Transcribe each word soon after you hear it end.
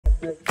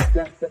PR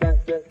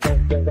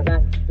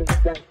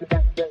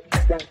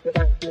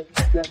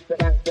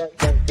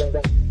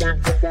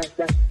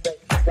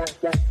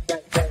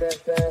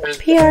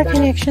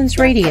Connections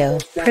Radio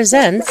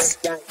presents.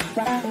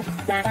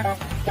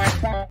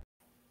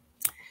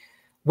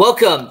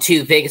 Welcome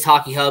to Vegas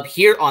Hockey Hub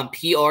here on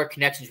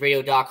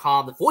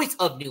PRConnectionsRadio.com, the voice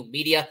of new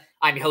media.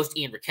 I'm your host,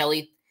 Ian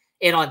Rickelli.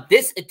 And on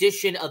this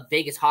edition of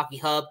Vegas Hockey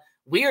Hub,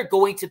 we are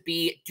going to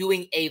be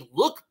doing a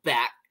look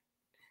back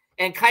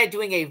and kind of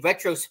doing a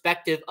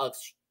retrospective of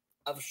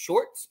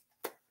shorts.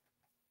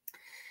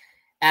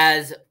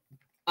 As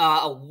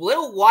a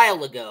little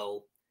while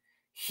ago,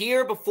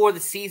 here before the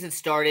season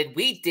started,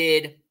 we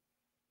did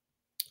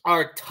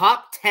our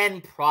top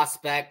 10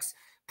 prospects,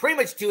 pretty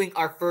much doing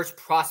our first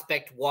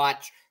prospect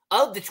watch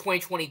of the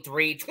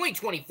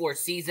 2023-2024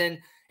 season,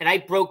 and I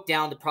broke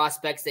down the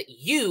prospects that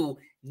you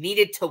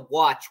needed to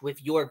watch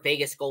with your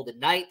Vegas Golden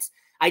Knights.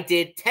 I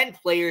did 10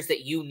 players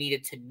that you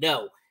needed to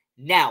know.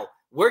 Now,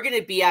 we're going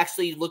to be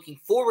actually looking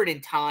forward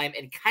in time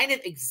and kind of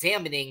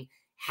examining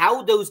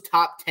how those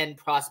top 10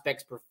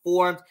 prospects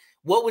performed.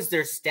 What was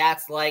their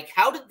stats like?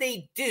 How did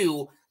they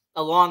do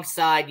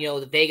alongside,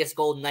 the Vegas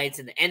Golden Knights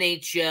in the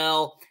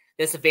NHL,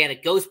 the Savannah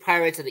Ghost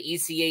Pirates of the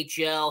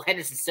ECHL,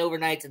 Henderson Silver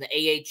Knights in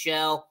the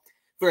AHL,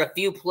 for a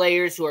few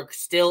players who are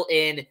still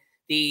in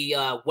the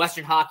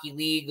Western Hockey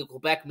League, the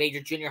Quebec Major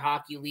Junior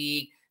Hockey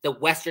League, the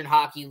Western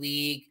Hockey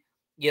League,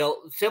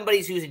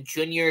 somebody who's in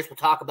juniors, we'll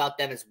talk about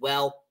them as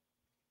well.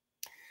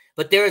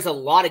 But there is a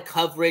lot of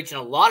coverage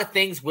and a lot of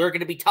things we're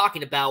going to be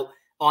talking about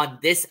on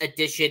this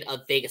edition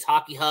of Vegas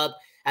Hockey Hub,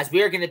 as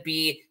we are going to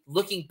be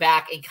looking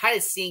back and kind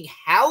of seeing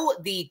how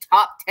the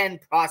top 10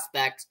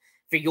 prospects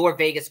for your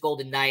Vegas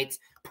Golden Knights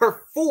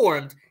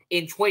performed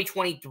in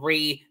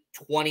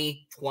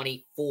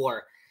 2023-2024.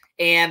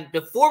 And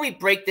before we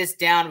break this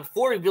down,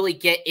 before we really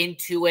get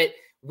into it,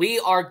 we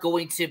are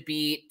going to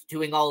be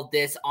doing all of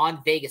this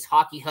on Vegas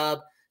Hockey Hub.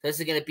 This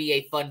is going to be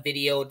a fun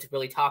video to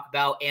really talk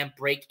about and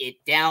break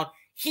it down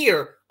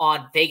here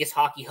on Vegas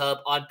Hockey Hub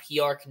on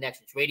PR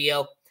Connections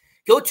Radio.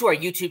 Go to our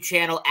YouTube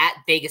channel at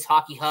Vegas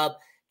Hockey Hub.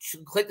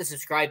 Click the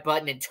subscribe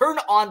button and turn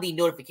on the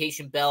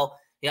notification bell.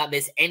 Do not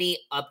miss any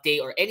update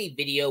or any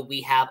video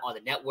we have on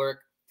the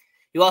network.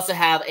 You also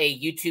have a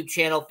YouTube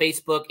channel,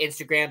 Facebook,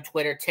 Instagram,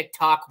 Twitter,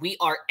 TikTok. We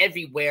are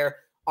everywhere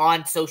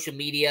on social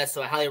media,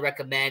 so I highly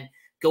recommend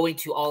going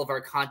to all of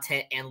our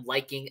content and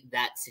liking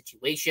that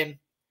situation.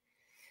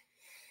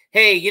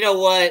 Hey, you know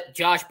what?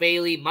 Josh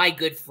Bailey, my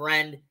good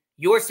friend,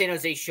 your San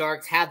Jose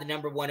Sharks have the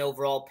number 1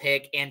 overall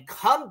pick, and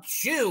come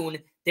June,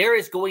 there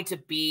is going to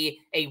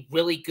be a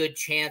really good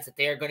chance that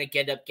they are going to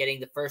end up getting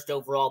the first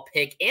overall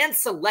pick and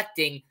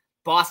selecting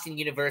Boston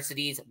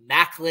University's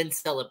Macklin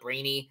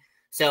Celebrini.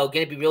 So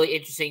going to be really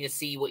interesting to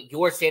see what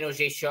your San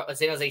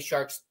Jose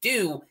Sharks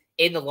do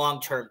in the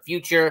long-term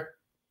future.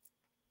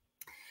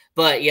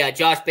 But yeah,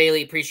 Josh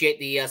Bailey, appreciate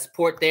the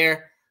support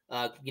there.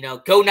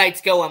 Go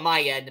Knights go on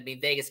my end.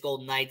 Vegas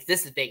Golden Knights.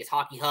 This is Vegas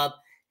Hockey Hub.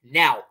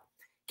 Now,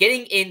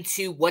 getting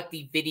into what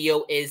the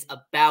video is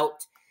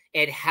about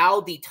and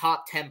how the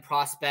top 10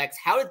 prospects,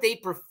 how did they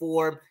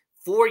perform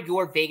for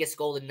your Vegas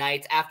Golden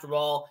Knights? After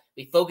all,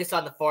 we focus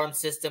on the farm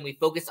system. We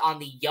focus on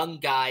the young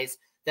guys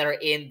that are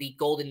in the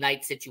Golden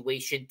Knights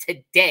situation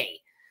today.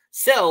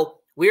 So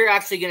we're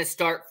actually going to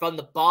start from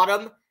the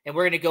bottom, and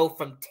we're going to go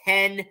from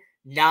 10,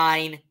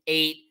 9,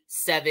 8,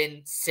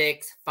 7,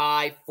 6,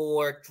 5,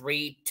 4,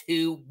 3,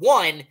 2,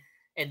 1.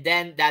 And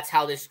then that's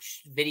how this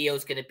video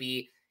is going to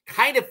be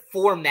kind of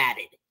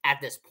formatted at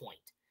this point.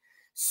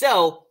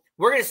 So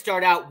we're going to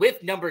start out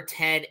with number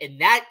 10, and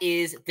that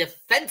is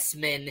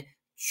defenseman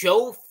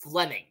Joe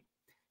Fleming.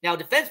 Now,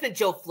 defenseman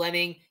Joe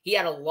Fleming, he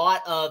had a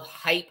lot of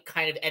hype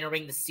kind of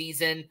entering the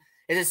season.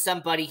 This is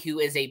somebody who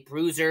is a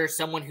bruiser,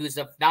 someone who's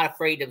not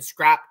afraid to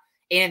scrap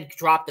and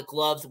drop the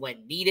gloves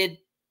when needed.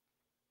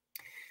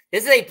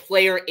 This is a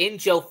player in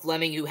Joe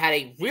Fleming who had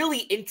a really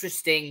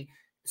interesting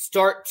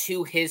start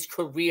to his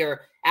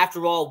career.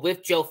 After all,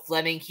 with Joe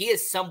Fleming, he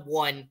is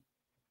someone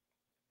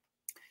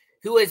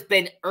who has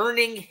been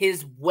earning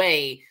his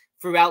way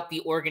throughout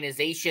the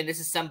organization. This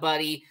is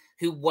somebody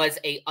who was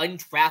an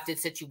undrafted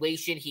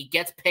situation. He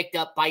gets picked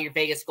up by your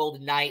Vegas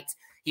Golden Knights.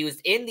 He was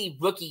in the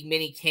rookie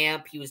mini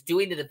camp. He was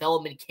doing the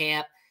development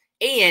camp.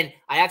 And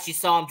I actually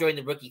saw him during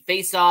the rookie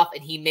faceoff,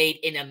 and he made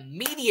an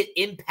immediate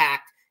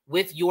impact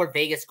with your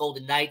Vegas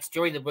Golden Knights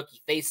during the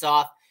rookie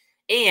faceoff.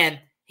 And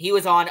he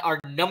was on our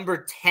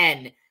number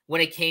 10 when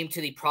it came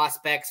to the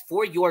prospects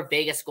for your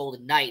Vegas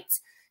Golden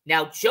Knights.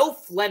 Now, Joe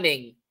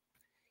Fleming,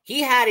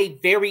 he had a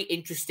very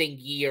interesting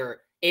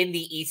year in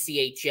the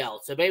ECHL.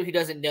 So maybe who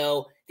doesn't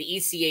know, the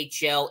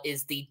ECHL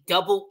is the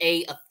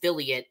AA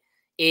affiliate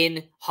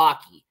in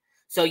hockey.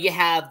 So you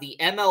have the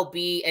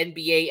MLB,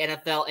 NBA,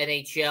 NFL,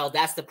 NHL.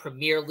 That's the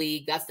Premier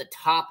League. That's the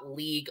top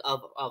league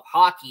of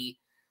hockey.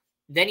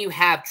 Then you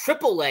have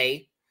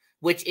AAA,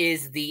 which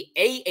is the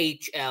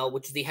AHL,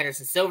 which is the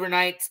Henderson Silver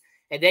Knights.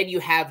 And then you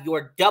have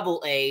your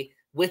AA,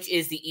 which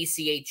is the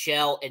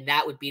ECHL, and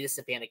that would be the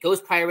Savannah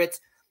Ghost Pirates.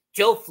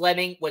 Joe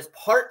Fleming was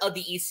part of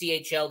the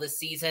ECHL this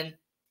season.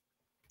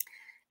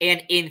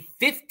 And in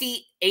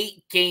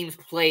 58 games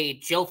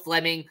played, Joe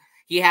Fleming,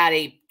 he had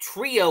a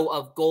trio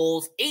of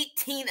goals,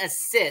 18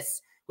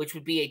 assists, which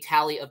would be a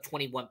tally of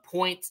 21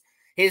 points.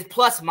 His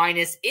plus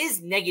minus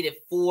is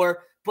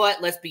 -4,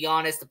 but let's be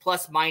honest, the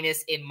plus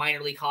minus in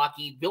minor league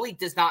hockey really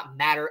does not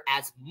matter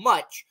as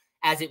much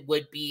as it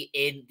would be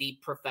in the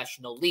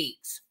professional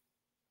leagues.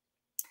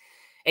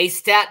 A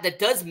stat that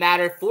does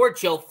matter for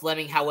Joe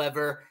Fleming,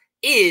 however,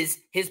 is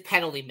his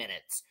penalty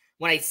minutes.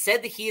 When I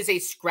said that he is a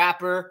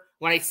scrapper,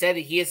 when I said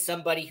that he is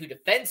somebody who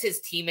defends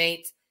his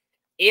teammates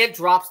and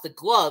drops the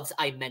gloves,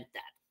 I meant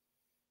that.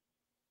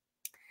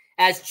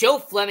 As Joe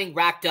Fleming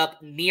racked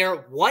up near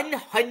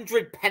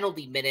 100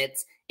 penalty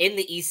minutes in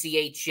the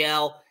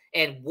ECHL,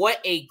 and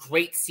what a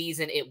great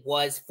season it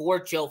was for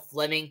Joe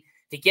Fleming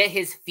to get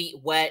his feet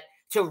wet,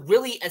 to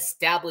really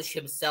establish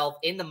himself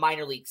in the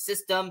minor league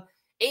system.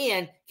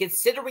 And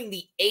considering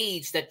the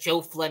age that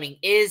Joe Fleming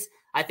is,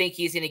 I think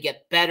he's going to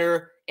get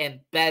better and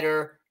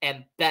better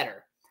and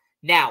better.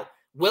 Now,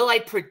 will I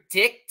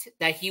predict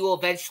that he will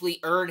eventually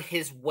earn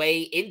his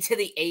way into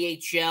the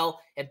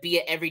AHL and be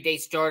an everyday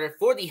starter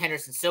for the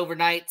Henderson Silver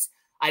Knights?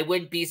 I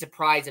wouldn't be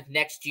surprised if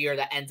next year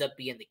that ends up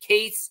being the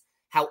case.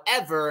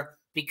 However,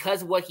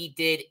 because of what he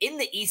did in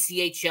the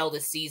ECHL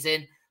this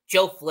season,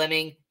 Joe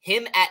Fleming,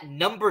 him at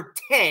number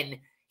 10,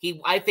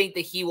 I think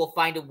that he will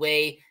find a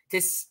way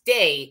to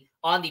stay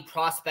on the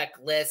prospect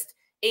list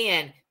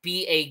and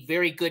be a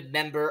very good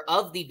member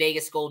of the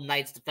Vegas Golden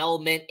Knights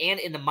development and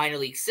in the minor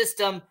league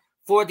system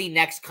for the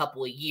next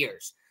couple of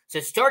years. So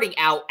starting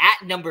out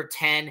at number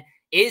 10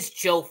 is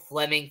Joe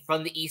Fleming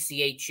from the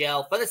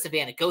ECHL, from the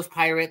Savannah Ghost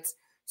Pirates.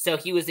 So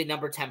he was a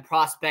number 10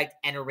 prospect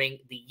entering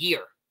the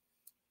year.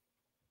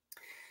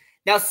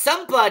 Now,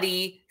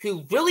 somebody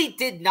who really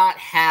did not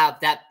have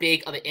that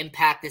big of an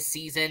impact this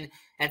season,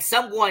 and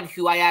someone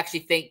who I actually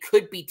think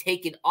could be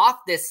taken off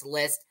this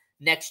list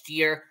next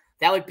year,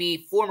 that would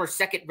be former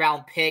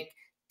second-round pick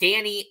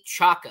Danny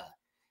Chaka.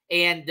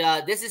 And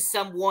this is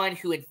someone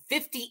who in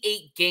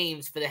 58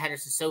 games for the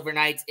Henderson Silver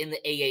Knights in the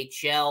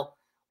AHL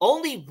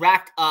only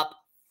racked up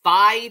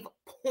 5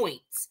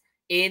 points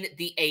in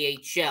the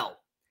AHL.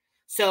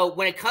 So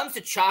when it comes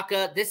to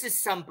Chaka, this is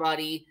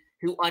somebody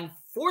who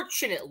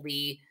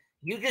unfortunately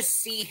you just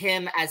see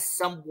him as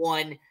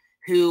someone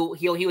who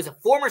he was a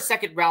former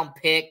second-round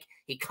pick.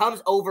 He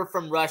comes over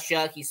from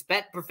Russia. He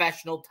spent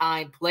professional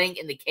time playing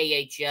in the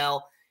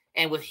KHL.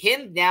 And with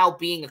him now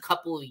being a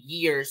couple of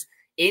years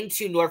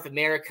into North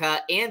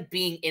America and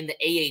being in the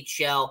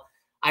AHL,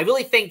 I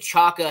really think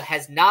Chaka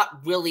has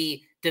not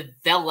really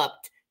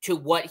developed to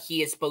what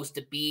he is supposed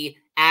to be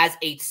as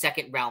a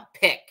second-round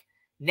pick.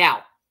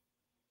 Now,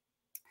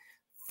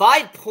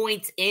 5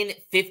 points in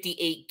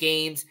 58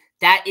 games,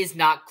 that is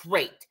not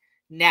great.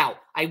 Now,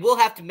 I will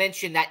have to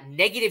mention that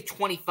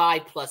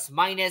 -25 plus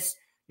minus.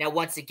 Now,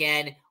 once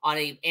again, on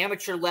an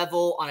amateur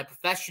level, on a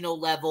professional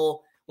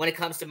level, when it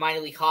comes to minor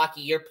league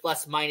hockey, your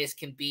plus minus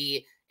can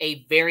be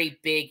a very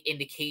big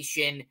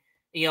indication,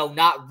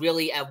 not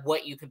really at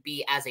what you can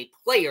be as a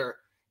player.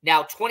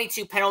 Now,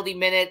 22 penalty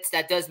minutes,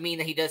 that does mean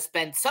that he does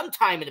spend some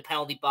time in the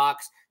penalty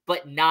box,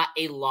 but not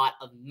a lot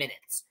of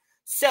minutes.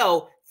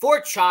 So,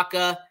 for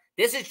Chaka,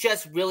 this is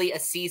just really a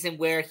season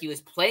where he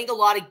was playing a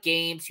lot of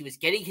games. He was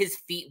getting his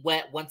feet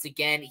wet once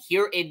again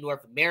here in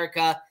North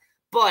America.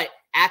 But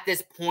at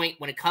this point,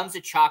 when it comes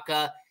to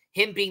Chaka,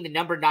 him being the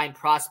number 9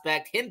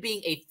 prospect, him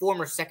being a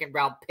former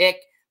second-round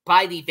pick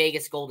by the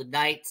Vegas Golden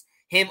Knights,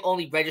 him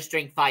only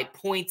registering 5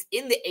 points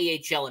in the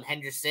AHL in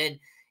Henderson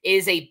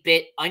is a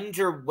bit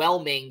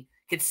underwhelming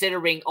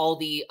considering all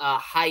the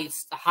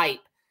hype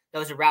that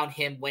was around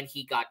him when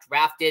he got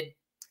drafted.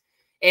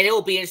 And it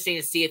will be interesting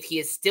to see if he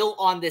is still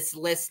on this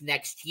list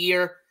next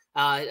year.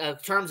 In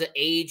terms of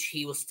age,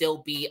 he will still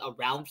be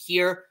around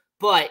here.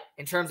 But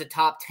in terms of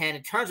top 10,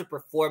 in terms of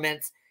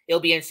performance,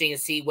 it'll be interesting to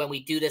see when we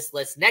do this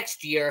list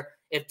next year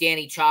if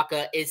Danny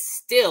Chaka is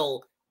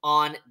still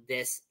on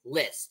this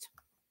list.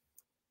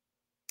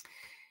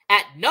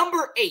 At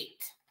number 8,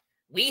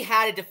 we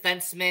had a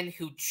defenseman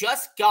who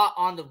just got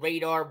on the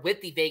radar with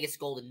the Vegas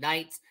Golden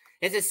Knights.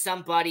 This is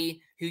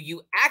somebody who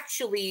you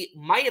actually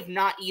might have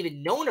not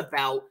even known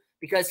about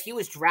because he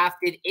was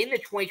drafted in the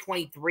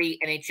 2023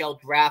 NHL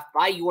draft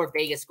by your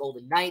Vegas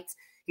Golden Knights.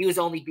 He was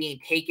only being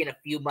taken a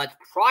few months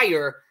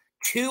prior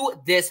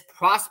to this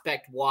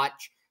prospect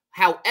watch.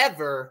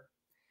 However,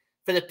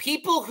 for the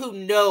people who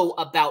know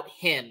about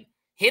him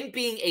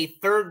being a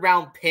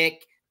third-round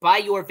pick by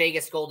your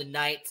Vegas Golden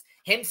Knights,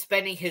 him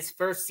spending his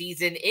first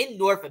season in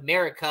North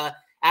America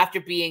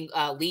after being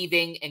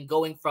leaving and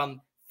going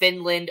from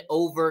Finland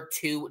over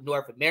to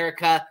North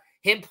America,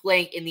 him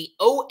playing in the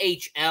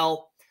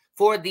OHL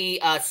for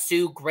the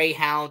Sioux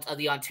Greyhounds of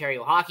the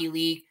Ontario Hockey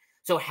League.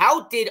 So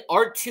how did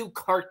Arttu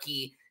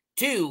Karkki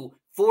do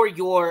for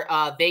your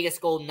Vegas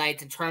Golden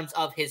Knights in terms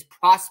of his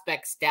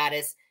prospect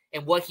status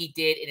and what he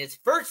did in his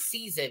first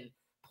season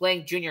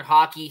playing junior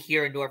hockey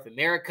here in North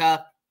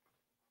America?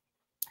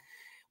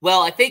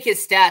 Well, I think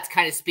his stats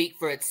kind of speak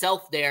for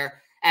itself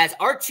there, as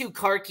Arttu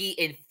Karkki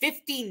in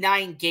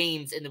 59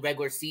 games in the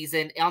regular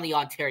season on the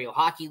Ontario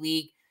Hockey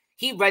League,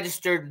 he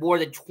registered more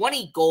than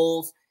 20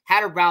 goals,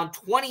 had around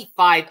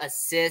 25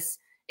 assists,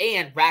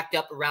 and racked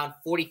up around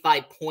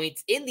 45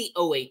 points in the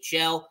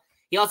OHL.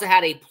 He also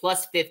had a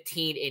plus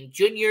 15 in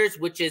juniors,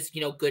 which is,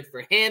 good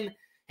for him.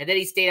 And then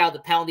he stayed out of the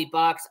penalty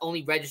box,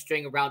 only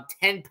registering around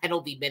 10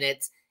 penalty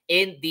minutes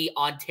in the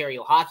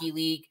Ontario Hockey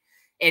League.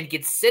 And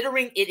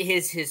considering it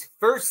is his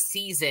first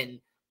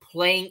season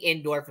playing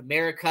in North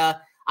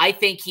America, I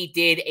think he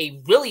did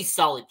a really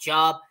solid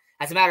job.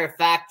 As a matter of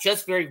fact,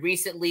 just very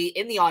recently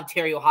in the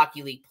Ontario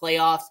Hockey League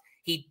playoffs,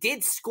 he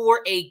did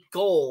score a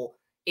goal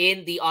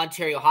in the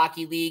Ontario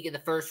Hockey League in the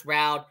first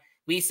round.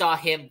 We saw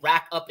him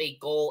rack up a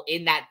goal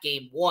in that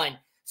game 1.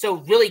 So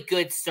really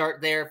good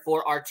start there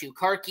for Artturi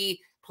Karkki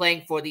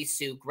playing for the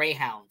Soo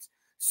Greyhounds.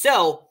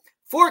 So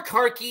for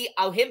Karkki,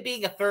 him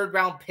being a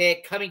third-round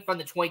pick coming from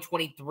the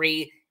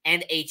 2023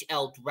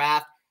 NHL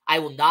draft, I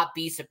will not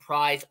be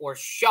surprised or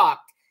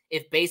shocked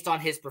if, based on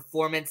his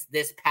performance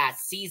this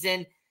past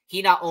season,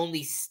 he not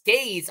only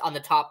stays on the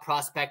top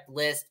prospect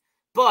list,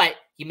 but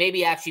you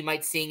maybe actually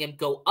might seeing him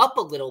go up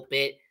a little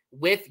bit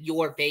with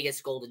your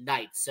Vegas Golden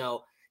Knights.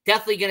 So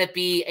definitely going to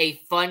be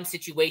a fun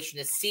situation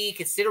to see,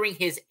 considering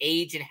his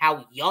age and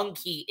how young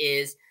he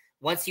is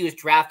once he was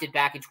drafted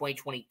back in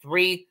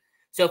 2023.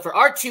 So for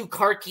Artturi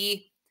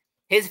Karkki,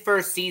 his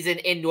first season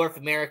in North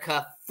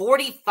America,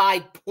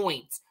 45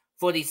 points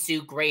for the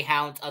Soo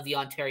Greyhounds of the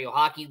Ontario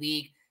Hockey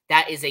League.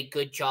 That is a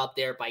good job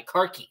there by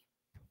Karkki.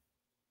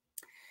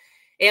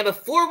 And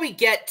before we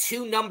get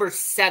to number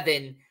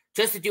 7,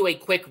 just to do a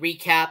quick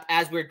recap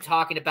as we're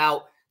talking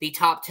about the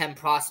top 10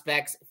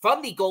 prospects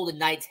from the Golden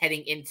Knights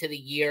heading into the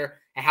year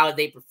and how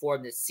they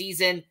performed this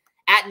season.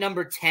 At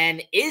number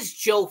 10 is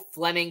Joe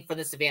Fleming from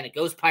the Savannah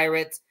Ghost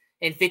Pirates.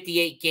 In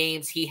 58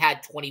 games, he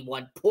had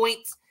 21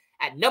 points.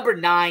 At number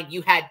 9,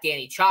 you had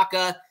Danny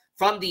Chaka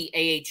from the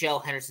AHL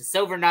Henderson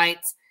Silver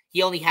Knights.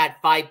 He only had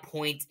 5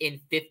 points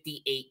in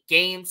 58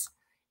 games.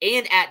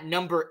 And at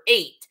number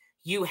 8,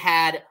 you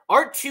had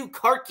Artturi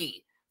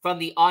Karkki from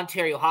the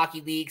Ontario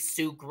Hockey League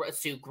Soo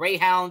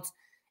Greyhounds,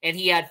 and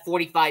he had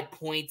 45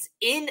 points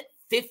in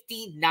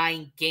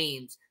 59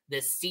 games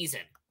this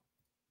season.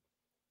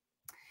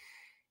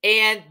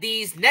 And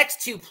these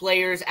next 2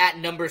 players at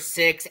number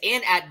 6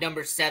 and at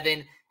number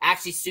 7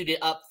 actually suited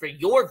up for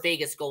your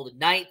Vegas Golden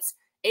Knights,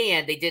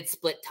 and they did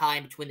split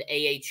time between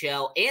the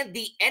AHL and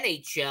the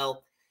NHL.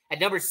 At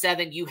number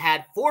 7, you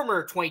had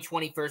former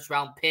 2020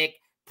 first-round pick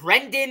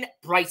Brendan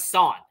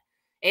Brisson.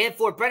 And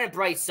for Brendan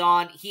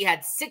Brisson, he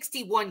had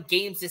 61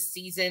 games this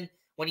season.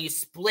 When you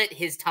split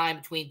his time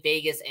between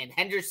Vegas and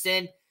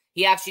Henderson,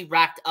 he actually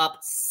racked up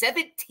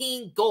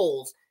 17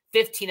 goals,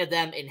 15 of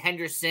them in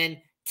Henderson,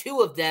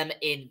 2 of them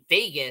in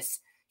Vegas.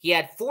 He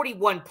had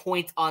 41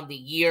 points on the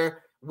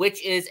year,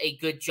 which is a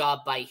good job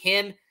by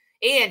him.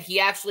 And he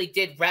actually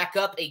did rack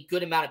up a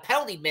good amount of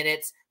penalty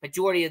minutes,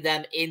 majority of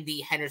them in the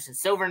Henderson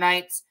Silver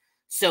Knights.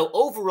 So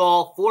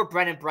overall, for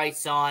Brendan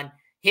Brisson,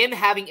 him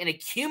having an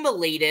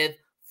accumulative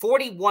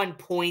 41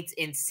 points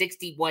in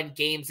 61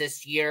 games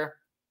this year.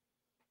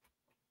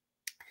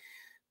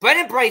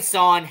 Brendan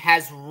Brisson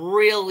has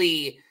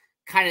really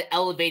kind of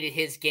elevated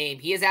his game.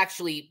 He has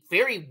actually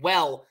very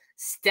well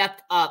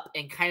stepped up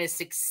and kind of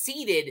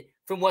succeeded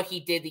from what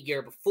he did the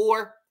year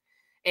before.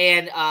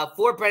 And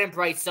for Brendan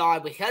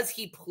Brisson, because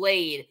he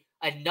played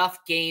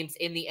enough games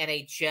in the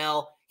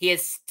NHL, he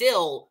is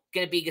still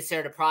going to be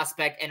considered a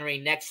prospect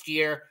entering next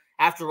year.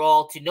 After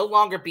all, to no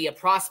longer be a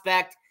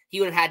prospect, he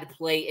would have had to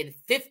play in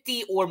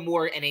 50 or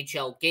more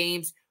NHL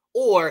games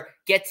or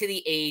get to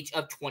the age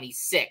of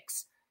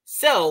 26.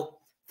 So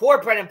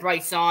for Brendan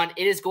Brisson,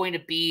 it is going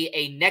to be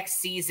a next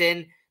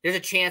season. There's a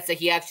chance that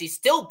he actually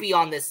still be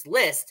on this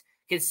list,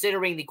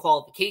 considering the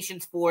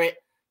qualifications for it.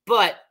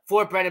 But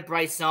for Brendan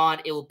Brisson,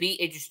 it will be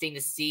interesting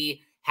to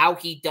see how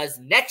he does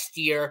next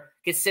year,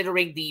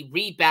 considering the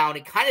rebound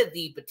and kind of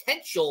the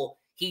potential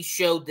he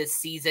showed this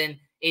season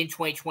in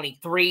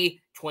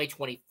 2023,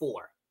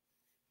 2024.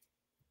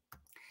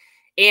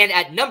 And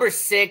at number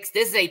 6,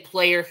 this is a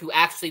player who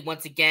actually,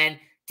 once again,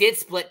 did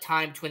split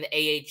time between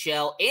the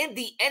AHL and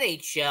the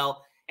NHL.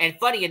 And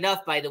funny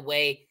enough, by the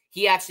way,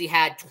 he actually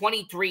had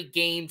 23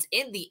 games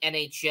in the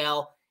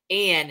NHL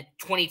and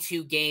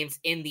 22 games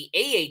in the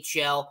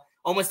AHL,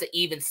 almost an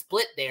even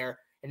split there,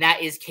 and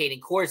that is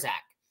Kaedan Korczak.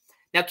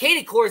 Now,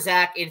 Kaedan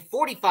Korczak, in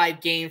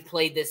 45 games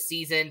played this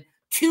season,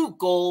 2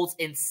 goals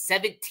and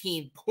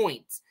 17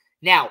 points.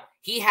 Now,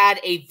 he had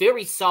a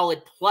very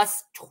solid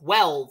plus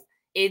 12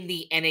 in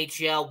the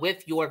NHL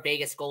with your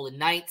Vegas Golden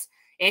Knights,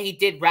 and he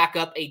did rack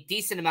up a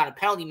decent amount of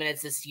penalty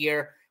minutes this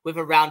year with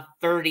around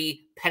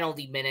 30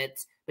 penalty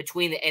minutes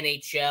between the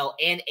NHL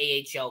and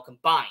AHL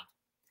combined.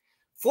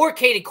 For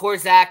Kaedan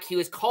Korczak, he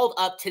was called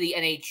up to the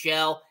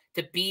NHL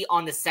to be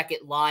on the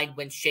second line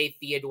when Shea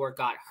Theodore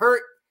got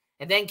hurt,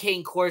 and then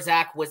Kaedan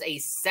Korczak was a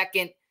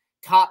second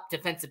top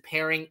defensive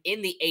pairing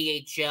in the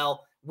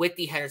AHL with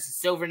the Henderson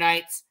Silver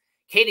Knights.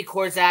 Kaedan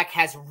Korczak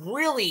has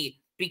really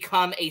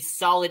become a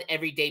solid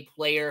everyday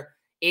player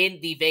in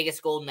the Vegas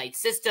Golden Knights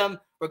system,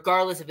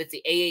 regardless if it's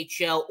the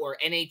AHL or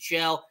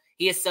NHL.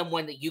 He is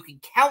someone that you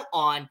can count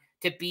on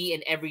to be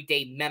an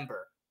everyday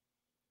member.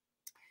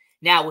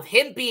 Now, with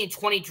him being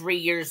 23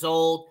 years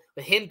old,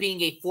 with him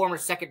being a former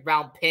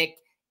second-round pick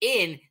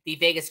in the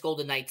Vegas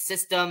Golden Knights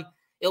system,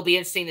 it'll be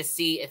interesting to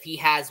see if he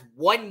has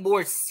one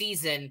more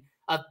season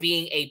of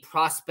being a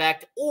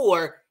prospect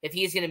or if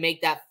he's going to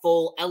make that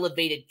full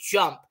elevated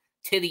jump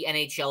to the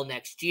NHL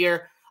next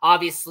year.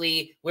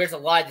 Obviously, there's a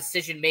lot of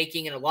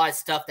decision-making and a lot of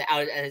stuff that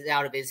is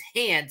out of his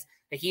hands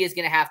that he is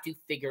going to have to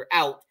figure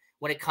out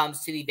when it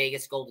comes to the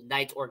Vegas Golden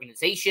Knights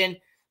organization.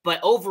 But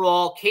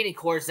overall, Kaedan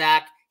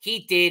Korczak,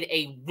 he did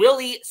a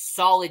really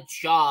solid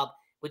job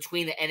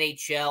between the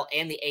NHL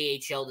and the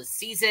AHL this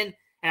season.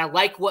 And I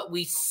like what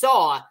we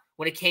saw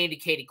when it came to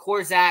Kaedan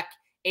Korczak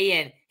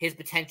and his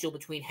potential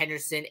between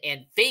Henderson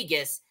and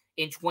Vegas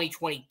in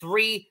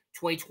 2023,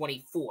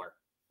 2024.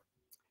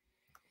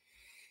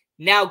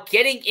 Now,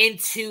 getting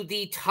into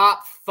the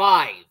top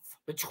 5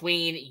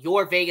 between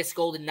your Vegas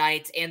Golden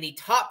Knights and the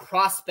top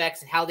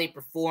prospects and how they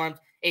performed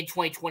in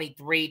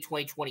 2023,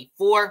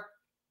 2024.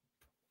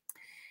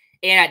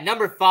 And at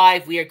number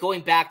 5, we are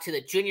going back to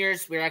the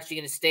juniors. We're actually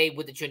going to stay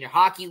with the Junior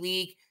Hockey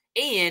League,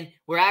 and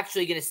we're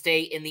actually going to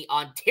stay in the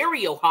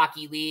Ontario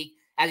Hockey League,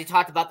 as we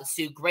talked about the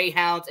Sioux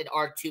Greyhounds and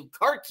Arttu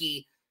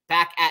Kärki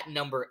back at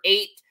number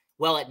 8.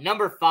 Well, at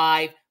number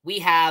 5, we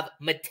have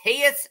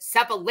Matías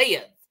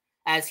Sapallaev,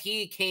 as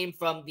he came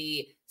from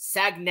the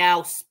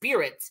Saginaw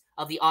Spirits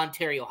of the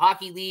Ontario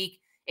Hockey League.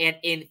 And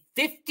in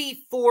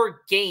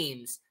 54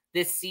 games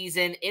this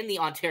season in the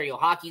Ontario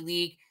Hockey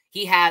League,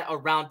 he had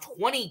around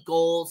 20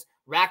 goals,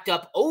 racked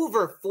up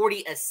over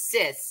 40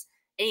 assists,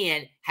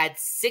 and had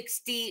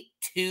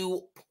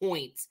 62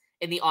 points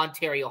in the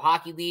Ontario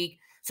Hockey League.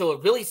 So a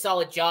really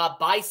solid job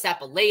by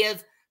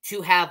Sapallaev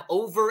to have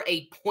over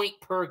a point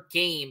per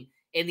game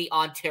in the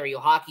Ontario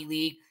Hockey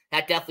League.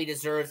 That definitely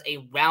deserves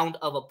a round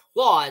of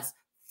applause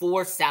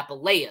for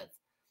Sapallaev.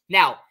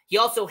 Now, he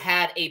also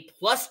had a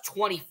plus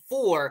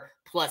 24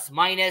 plus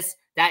minus.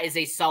 That is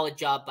a solid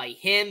job by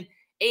him.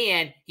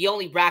 And he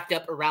only racked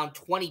up around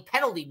 20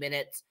 penalty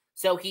minutes.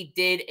 So he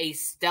did a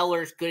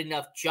stellar, good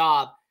enough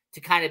job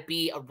to kind of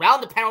be around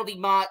the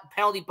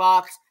penalty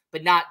box,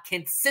 but not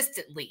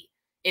consistently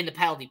in the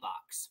penalty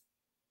box.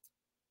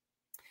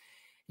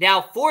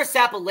 Now, for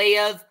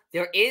Sapallaev,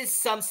 there is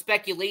some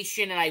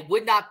speculation, and I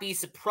would not be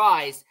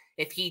surprised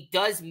if he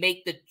does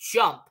make the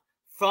jump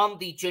from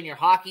the Junior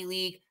Hockey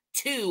League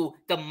to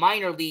the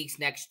minor leagues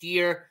next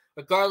year,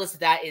 regardless if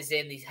that is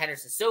in the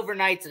Henderson Silver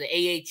Knights of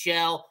the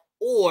AHL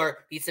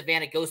or the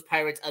Savannah Ghost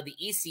Pirates of the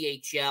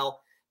ECHL.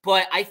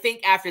 But I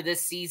think after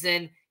this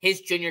season,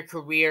 his junior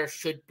career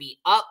should be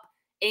up,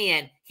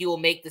 and he will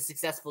make the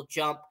successful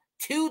jump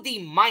to the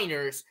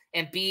minors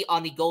and be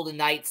on the Golden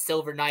Knights,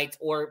 Silver Knights,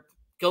 or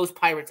Ghost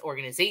Pirates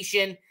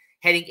organization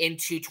heading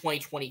into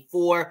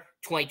 2024,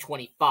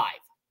 2025.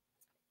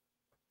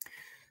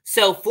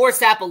 So for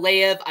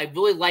Sapallaev, I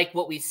really like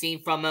what we've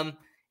seen from him,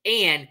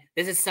 and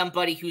this is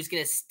somebody who's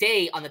going to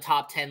stay on the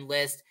top 10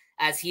 list,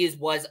 as he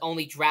was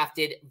only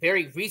drafted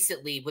very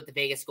recently with the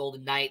Vegas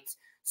Golden Knights.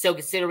 So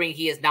considering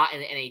he is not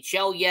in the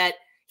NHL yet,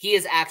 he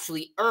has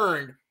actually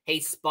earned a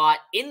spot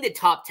in the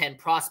top 10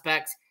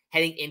 prospects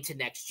heading into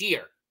next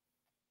year.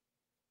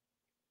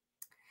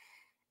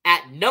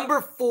 At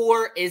number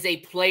 4 is a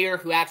player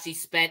who actually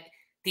spent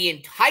the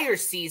entire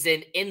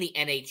season in the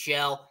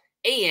NHL,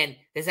 and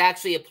is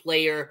actually a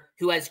player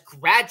who has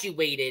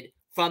graduated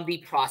from the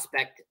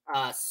prospect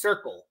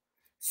circle.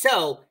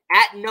 So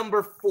at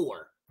number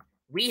 4,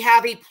 we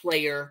have a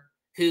player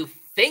who,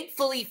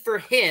 thankfully for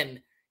him,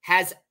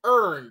 has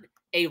earned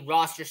a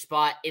roster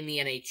spot in the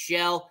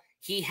NHL.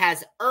 He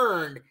has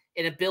earned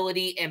an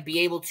ability and be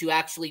able to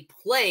actually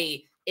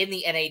play in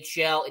the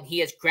NHL, and he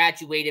has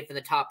graduated from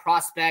the top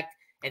prospect,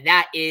 and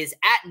that is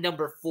at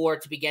number 4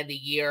 to begin the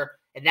year,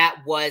 and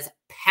that was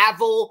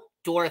Pavel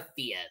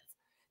Dorofeev.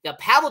 Now,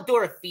 Pavel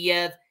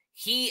Dorofeev,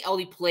 he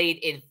only played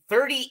in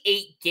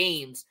 38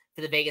 games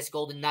for the Vegas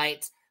Golden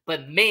Knights,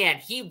 but man,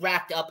 he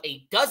racked up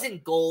a dozen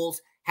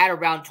goals, had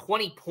around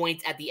 20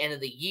 points at the end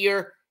of the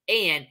year,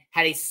 and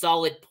had a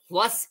solid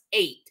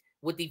 +8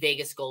 with the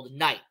Vegas Golden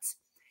Knights.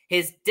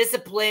 His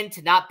discipline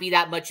to not be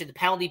that much in the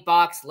penalty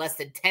box, less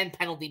than 10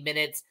 penalty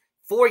minutes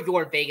for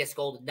your Vegas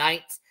Golden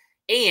Knights,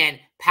 and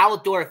Pavel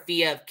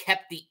Dorofeev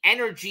kept the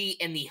energy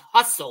and the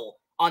hustle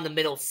on the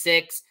middle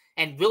six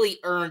and really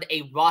earned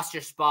a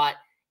roster spot.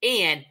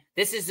 And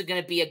this is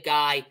going to be a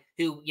guy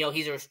who,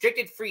 he's a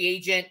restricted free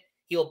agent.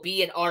 He'll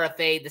be an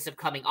RFA this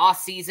upcoming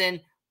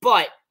offseason.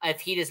 But if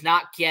he does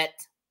not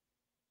get,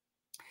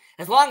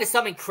 as long as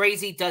something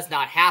crazy does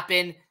not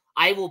happen,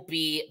 I will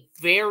be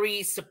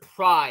very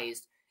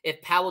surprised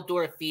if Pavel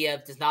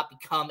Dorofeev does not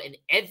become an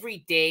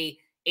everyday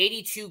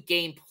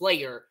 82-game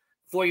player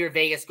for your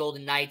Vegas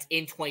Golden Knights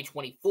in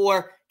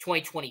 2024,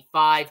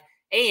 2025.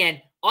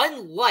 And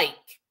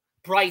unlike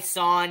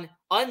Bryson,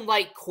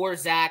 unlike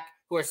Korczak,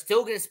 who are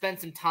still going to spend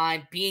some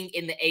time being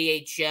in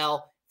the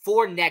AHL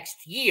for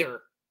next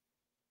year,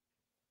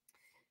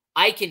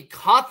 I can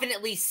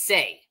confidently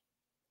say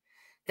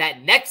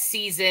that next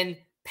season,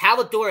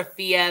 Pavel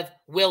Dorofeev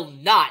will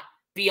not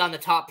be on the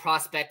top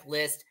prospect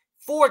list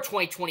for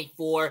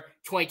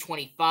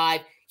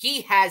 2024-2025.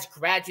 He has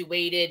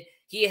graduated.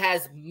 He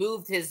has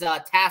moved his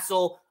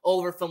tassel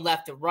over from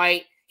left to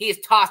right. He has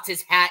tossed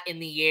his hat in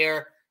the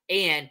air,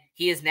 and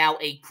he is now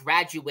a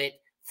graduate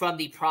from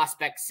the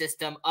prospect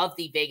system of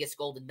the Vegas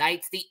Golden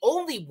Knights, the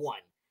only one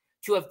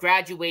to have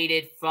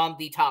graduated from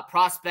the top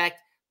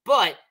prospect,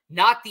 but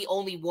not the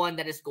only one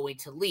that is going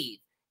to leave.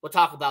 We'll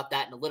talk about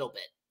that in a little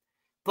bit.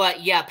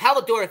 But yeah,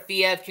 Pavel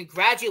Dorofeev,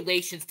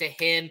 congratulations to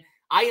him.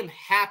 I am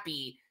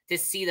happy to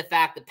see the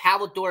fact that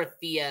Pavel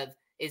Dorofeev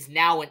is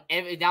now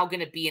going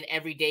to be an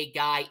everyday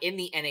guy in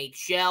the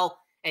NHL,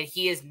 and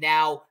he is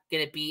now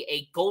going to be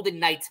a Golden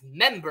Knights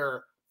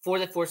member for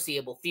the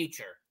foreseeable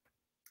future.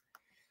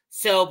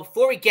 So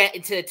before we get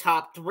into the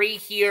top 3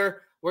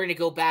 here, we're going to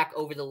go back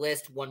over the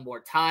list one more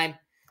time.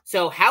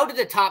 So how did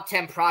the top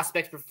 10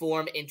 prospects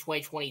perform in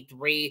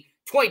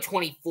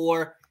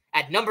 2023-2024?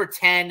 At number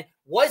 10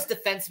 was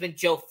defenseman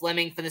Joe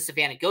Fleming from the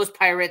Savannah Ghost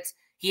Pirates.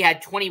 He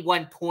had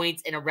 21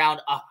 points in around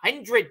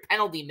 100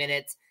 penalty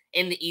minutes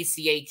in the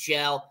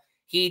ECHL.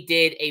 He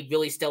did a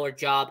really stellar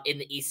job in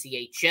the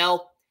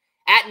ECHL.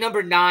 At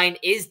number 9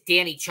 is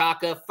Danny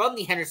Chaka from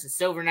the Henderson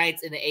Silver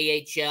Knights in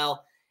the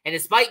AHL. And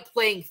despite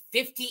playing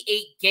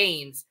 58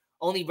 games,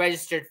 only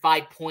registered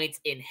 5 points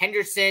in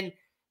Henderson.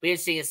 Be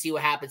interesting to see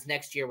what happens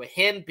next year with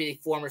him, being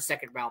a former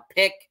second-round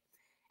pick.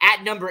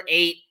 At number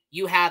 8,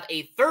 you have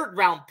a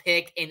third-round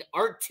pick in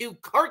Arttu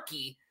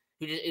Karkki,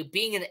 who,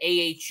 being in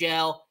the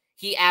AHL,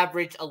 he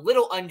averaged a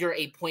little under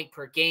a point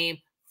per game,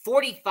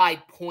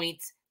 45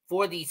 points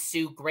for the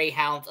Sioux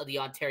Greyhounds of the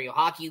Ontario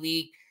Hockey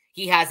League.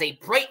 He has a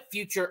bright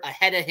future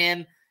ahead of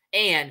him,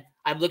 and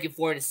I'm looking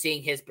forward to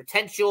seeing his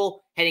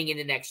potential heading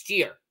into next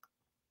year.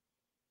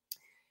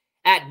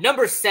 At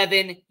number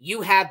 7,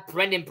 you have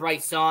Brendan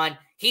Bryson.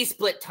 He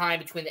split time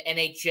between the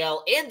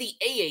NHL and the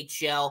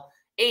AHL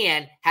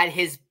and had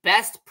his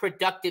best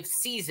productive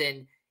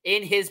season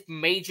in his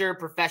major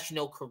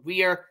professional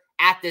career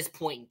at this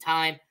point in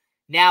time.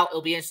 Now,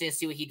 it'll be interesting to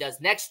see what he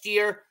does next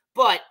year,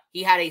 but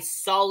he had a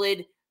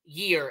solid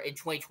year in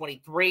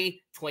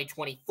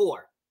 2023-2024.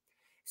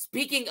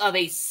 Speaking of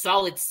a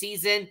solid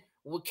season,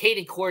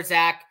 Caden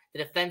Korczak,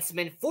 the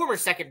defenseman, former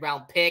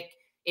second-round pick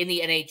in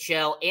the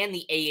NHL and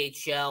the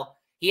AHL,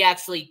 he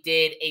actually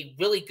did a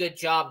really good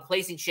job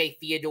placing Shea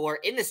Theodore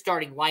in the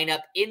starting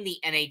lineup in the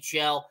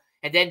NHL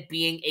and then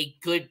being a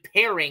good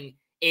pairing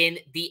in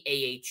the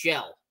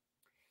AHL.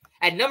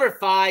 At number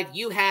 5,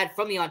 you had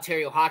from the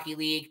Ontario Hockey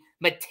League,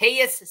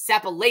 Mateus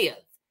Sapalev,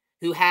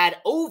 who had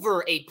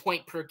over a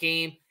point per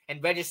game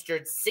and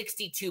registered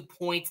 62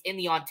 points in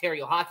the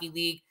Ontario Hockey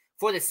League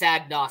for the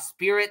Saginaw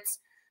Spirits.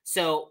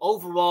 So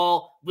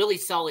overall, really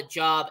solid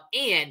job,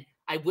 and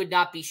I would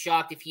not be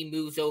shocked if he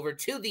moves over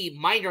to the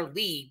minor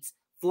leagues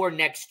for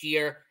next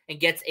year and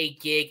gets a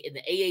gig in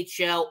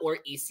the AHL or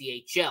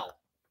ECHL.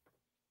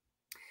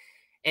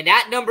 And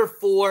at number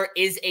 4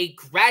 is a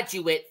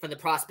graduate from the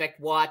Prospect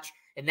Watch,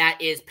 and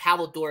that is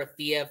Pavel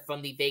Dorofeev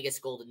from the Vegas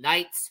Golden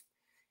Knights.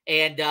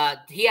 And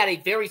he had a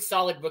very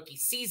solid rookie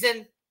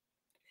season,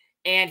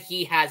 and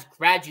he has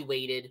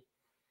graduated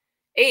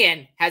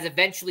and has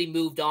eventually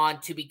moved on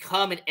to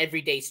become an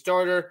everyday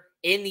starter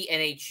in the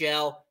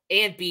NHL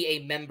and be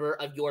a member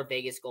of your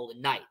Vegas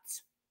Golden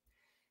Knights.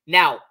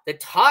 Now, the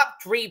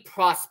top 3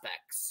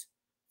 prospects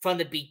from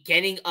the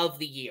beginning of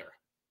the year.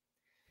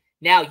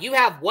 Now, you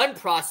have one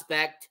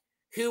prospect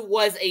who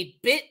was a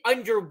bit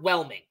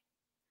underwhelming,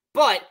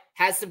 but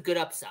has some good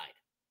upside.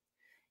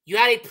 You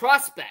had a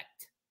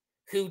prospect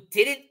who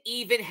didn't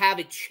even have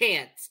a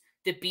chance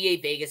to be a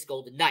Vegas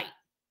Golden Knight.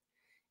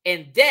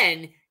 And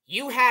then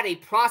you had a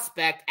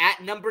prospect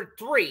at number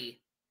 3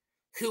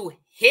 who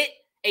hit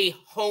a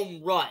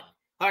home run.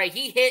 All right,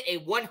 he hit a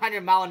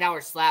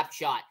 100-mile-an-hour slap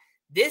shot.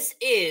 This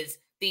is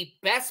the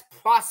best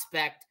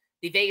prospect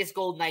the Vegas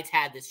Golden Knights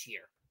had this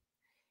year.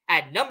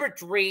 At number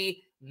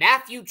 3,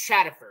 Matthew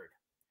Chatterford.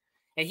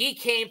 And he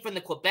came from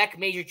the Quebec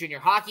Major Junior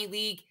Hockey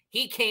League.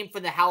 He came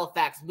from the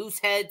Halifax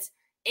Mooseheads.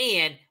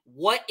 And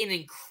what an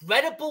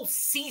incredible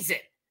season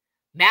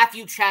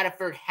Matthew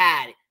Chatterford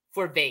had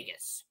for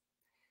Vegas.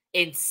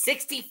 In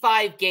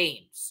 65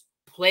 games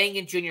playing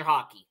in junior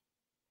hockey,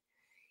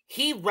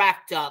 he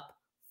racked up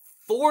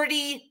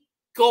 40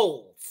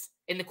 goals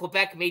in the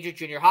Quebec Major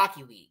Junior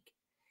Hockey League.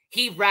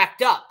 He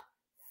racked up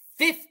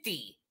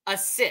 50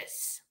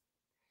 assists.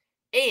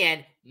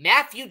 And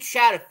Matthew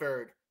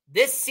Chatterford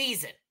this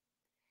season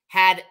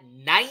had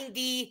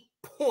 90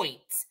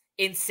 points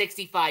in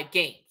 65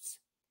 games.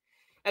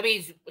 I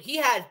mean, he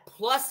had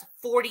plus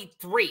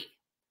 43,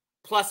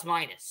 plus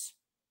minus.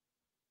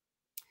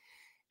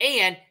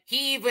 And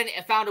he even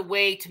found a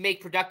way to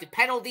make productive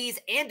penalties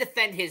and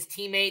defend his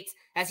teammates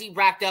as he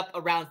racked up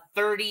around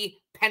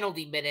 30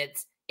 penalty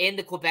minutes in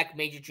the Quebec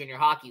Major Junior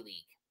Hockey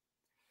League.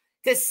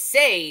 To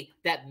say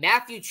that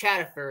Matthew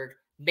Chatterford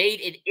made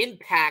an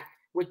impact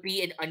would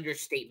be an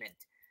understatement.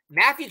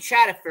 Matthew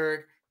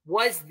Chatterford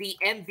was the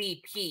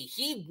MVP.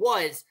 He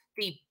was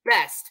the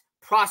best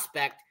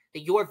prospect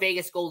that your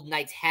Vegas Golden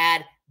Knights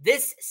had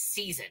this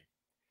season.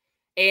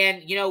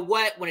 And you know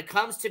what? When it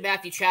comes to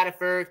Matthew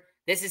Chatterford,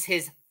 this is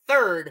his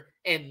third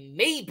and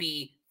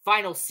maybe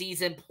final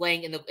season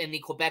playing in the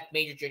Quebec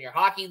Major Junior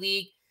Hockey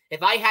League.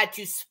 If I had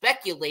to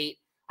speculate,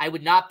 I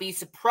would not be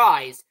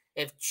surprised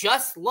if,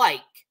 just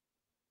like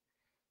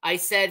I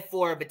said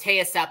for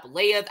Matej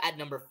Sapeleyev at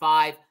number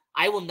 5,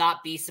 I will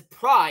not be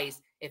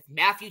surprised if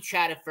Matthew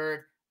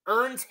Chatterford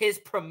earns his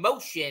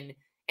promotion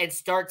and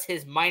starts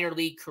his minor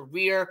league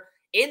career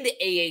in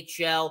the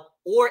AHL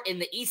or in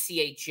the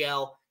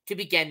ECHL to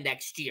begin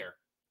next year.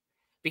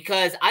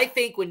 Because I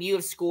think when you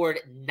have scored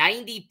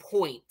 90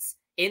 points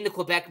in the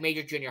Quebec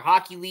Major Junior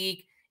Hockey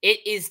League, it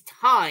is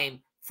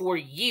time for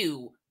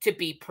you to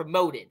be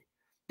promoted.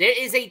 There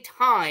is a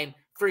time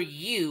for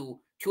you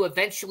to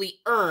eventually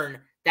earn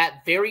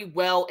that very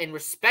well and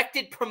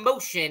respected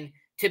promotion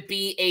to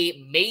be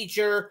a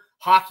major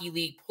hockey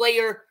league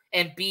player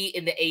and be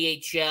in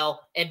the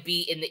AHL and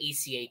be in the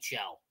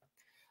ECHL.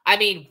 I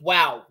mean,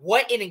 wow,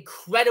 what an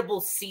incredible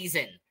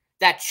season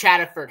that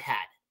Chatterford had.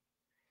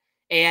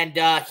 And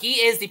he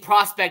is the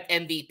prospect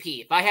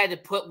MVP. If I had to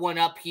put one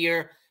up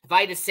here, if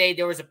I had to say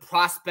there was a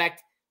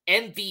prospect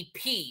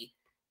MVP,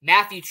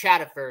 Matthew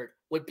Chatterford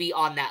would be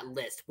on that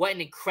list. What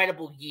an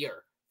incredible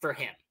year for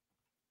him.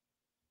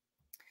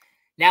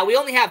 Now, we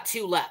only have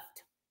 2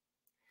 left.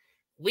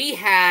 We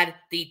had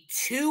the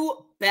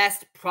 2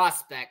 best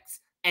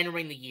prospects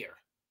entering the year.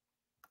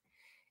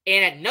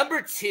 And at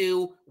number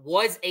 2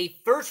 was a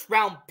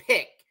first-round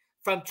pick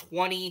from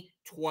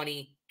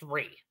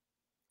 2023.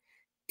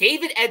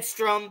 David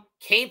Edstrom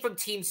came from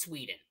Team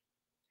Sweden.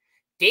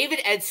 David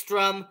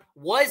Edstrom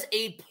was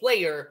a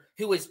player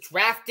who was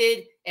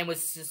drafted and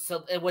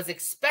was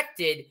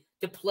expected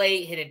to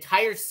play an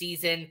entire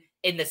season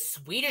in the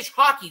Swedish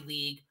Hockey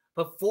League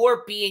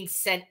before being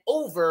sent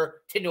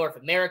over to North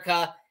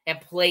America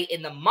and play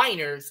in the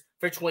minors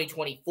for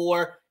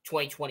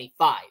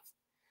 2024-2025.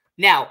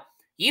 Now,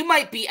 you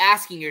might be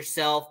asking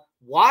yourself,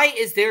 why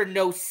is there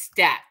no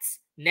stats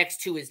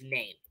next to his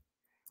name?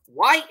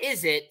 Why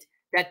is it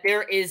that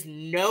there is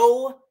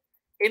no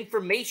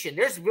information?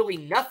 There's really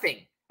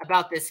nothing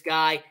about this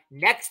guy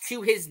next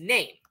to his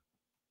name.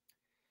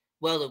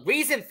 Well, the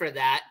reason for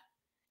that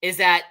is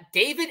that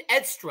David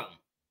Edstrom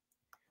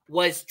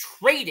was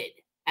traded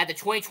at the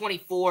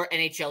 2024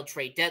 NHL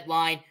trade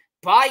deadline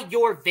by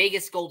your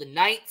Vegas Golden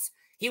Knights.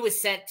 He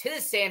was sent to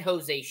the San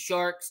Jose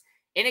Sharks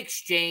in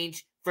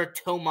exchange for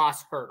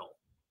Tomas Hertl.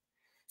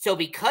 So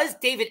because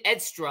David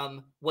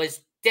Edstrom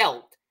was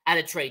dealt at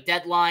a trade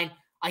deadline,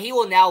 he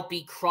will now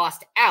be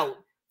crossed out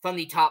from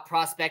the top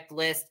prospect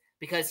list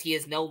because he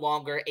is no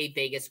longer a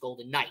Vegas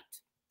Golden Knight.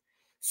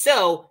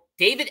 So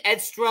David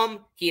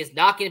Edstrom, he is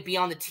not going to be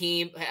on the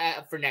team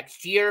for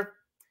next year.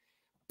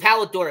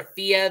 Pavel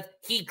Dorofeyev,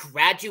 he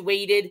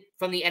graduated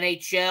from the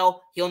NHL.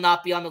 He'll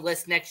not be on the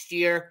list next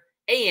year.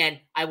 And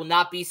I will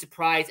not be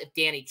surprised if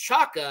Danny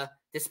Chaka,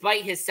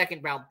 despite his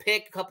second-round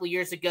pick a couple of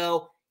years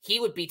ago, he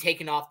would be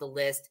taken off the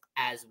list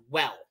as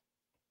well.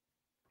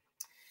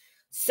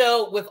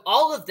 So with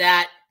all of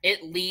that,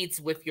 it leads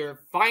with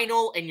your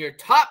final and your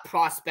top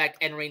prospect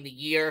entering the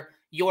year,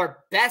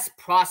 your best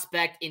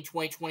prospect in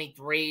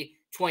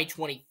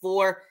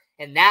 2023-2024,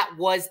 and that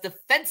was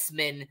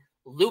defenseman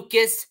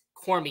Lucas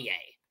Cormier.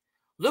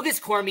 Lucas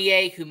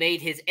Cormier, who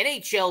made his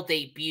NHL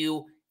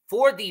debut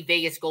for the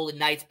Vegas Golden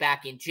Knights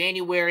back in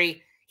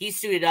January, he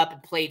suited up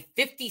and played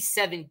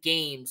 57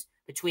 games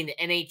between the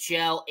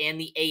NHL and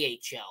the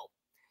AHL.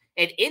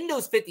 And in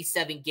those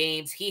 57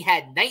 games, he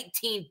had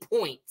 19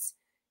 points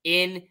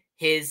in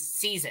his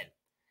season.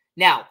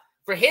 Now,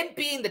 for him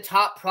being the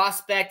top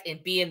prospect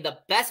and being the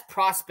best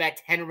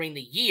prospect entering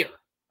the year,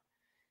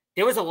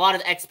 there was a lot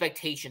of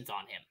expectations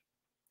on him.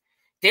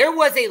 There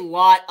was a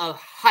lot of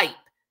hype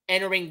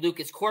entering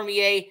Lucas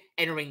Cormier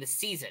entering the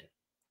season.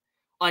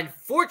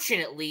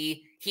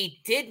 Unfortunately,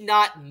 he did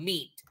not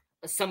meet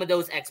some of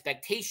those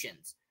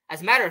expectations.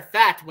 As a matter of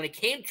fact, when it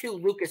came to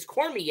Lucas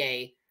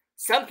Cormier,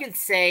 some can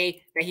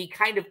say that he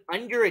kind of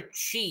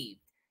underachieved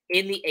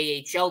in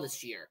the AHL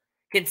this year,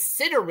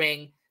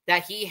 considering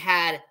that he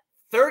had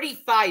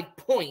 35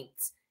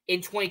 points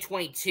in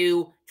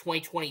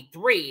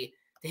 2022-2023.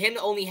 To him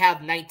to only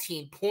have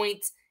 19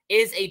 points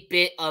is a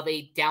bit of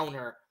a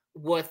downer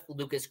with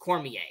Lucas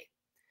Cormier.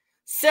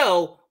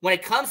 So, when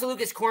it comes to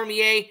Lucas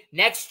Cormier,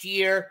 next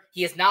year,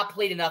 he has not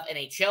played enough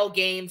NHL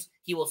games.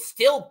 He will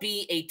still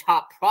be a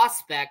top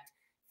prospect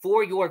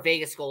for your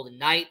Vegas Golden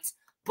Knights,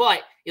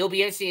 but it'll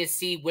be interesting to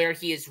see where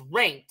he is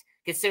ranked,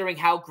 considering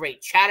how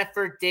great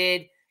Chatterford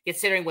did,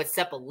 considering what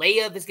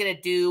Sapeleyev is going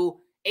to do,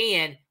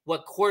 and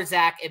what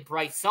Korczak and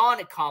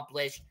Bryson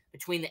accomplished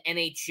between the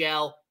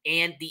NHL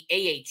and the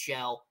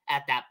AHL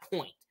at that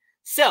point.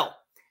 So,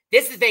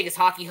 this is Vegas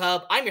Hockey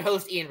Hub. I'm your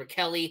host, Ian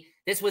Rakelli.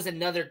 This was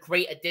another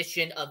great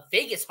edition of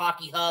Vegas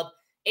Hockey Hub.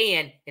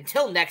 And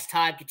until next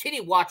time,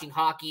 continue watching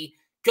hockey.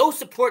 Go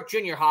support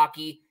junior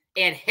hockey.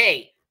 And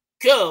hey,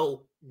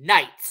 go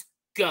Knights,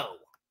 go!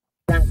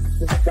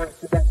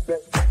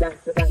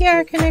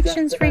 PR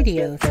Connections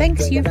Radio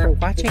thanks you for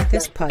watching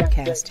this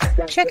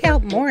podcast. Check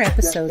out more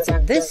episodes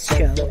of this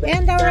show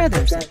and our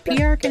others at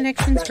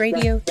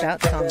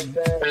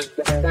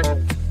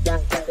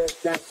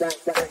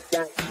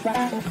prconnectionsradio.com.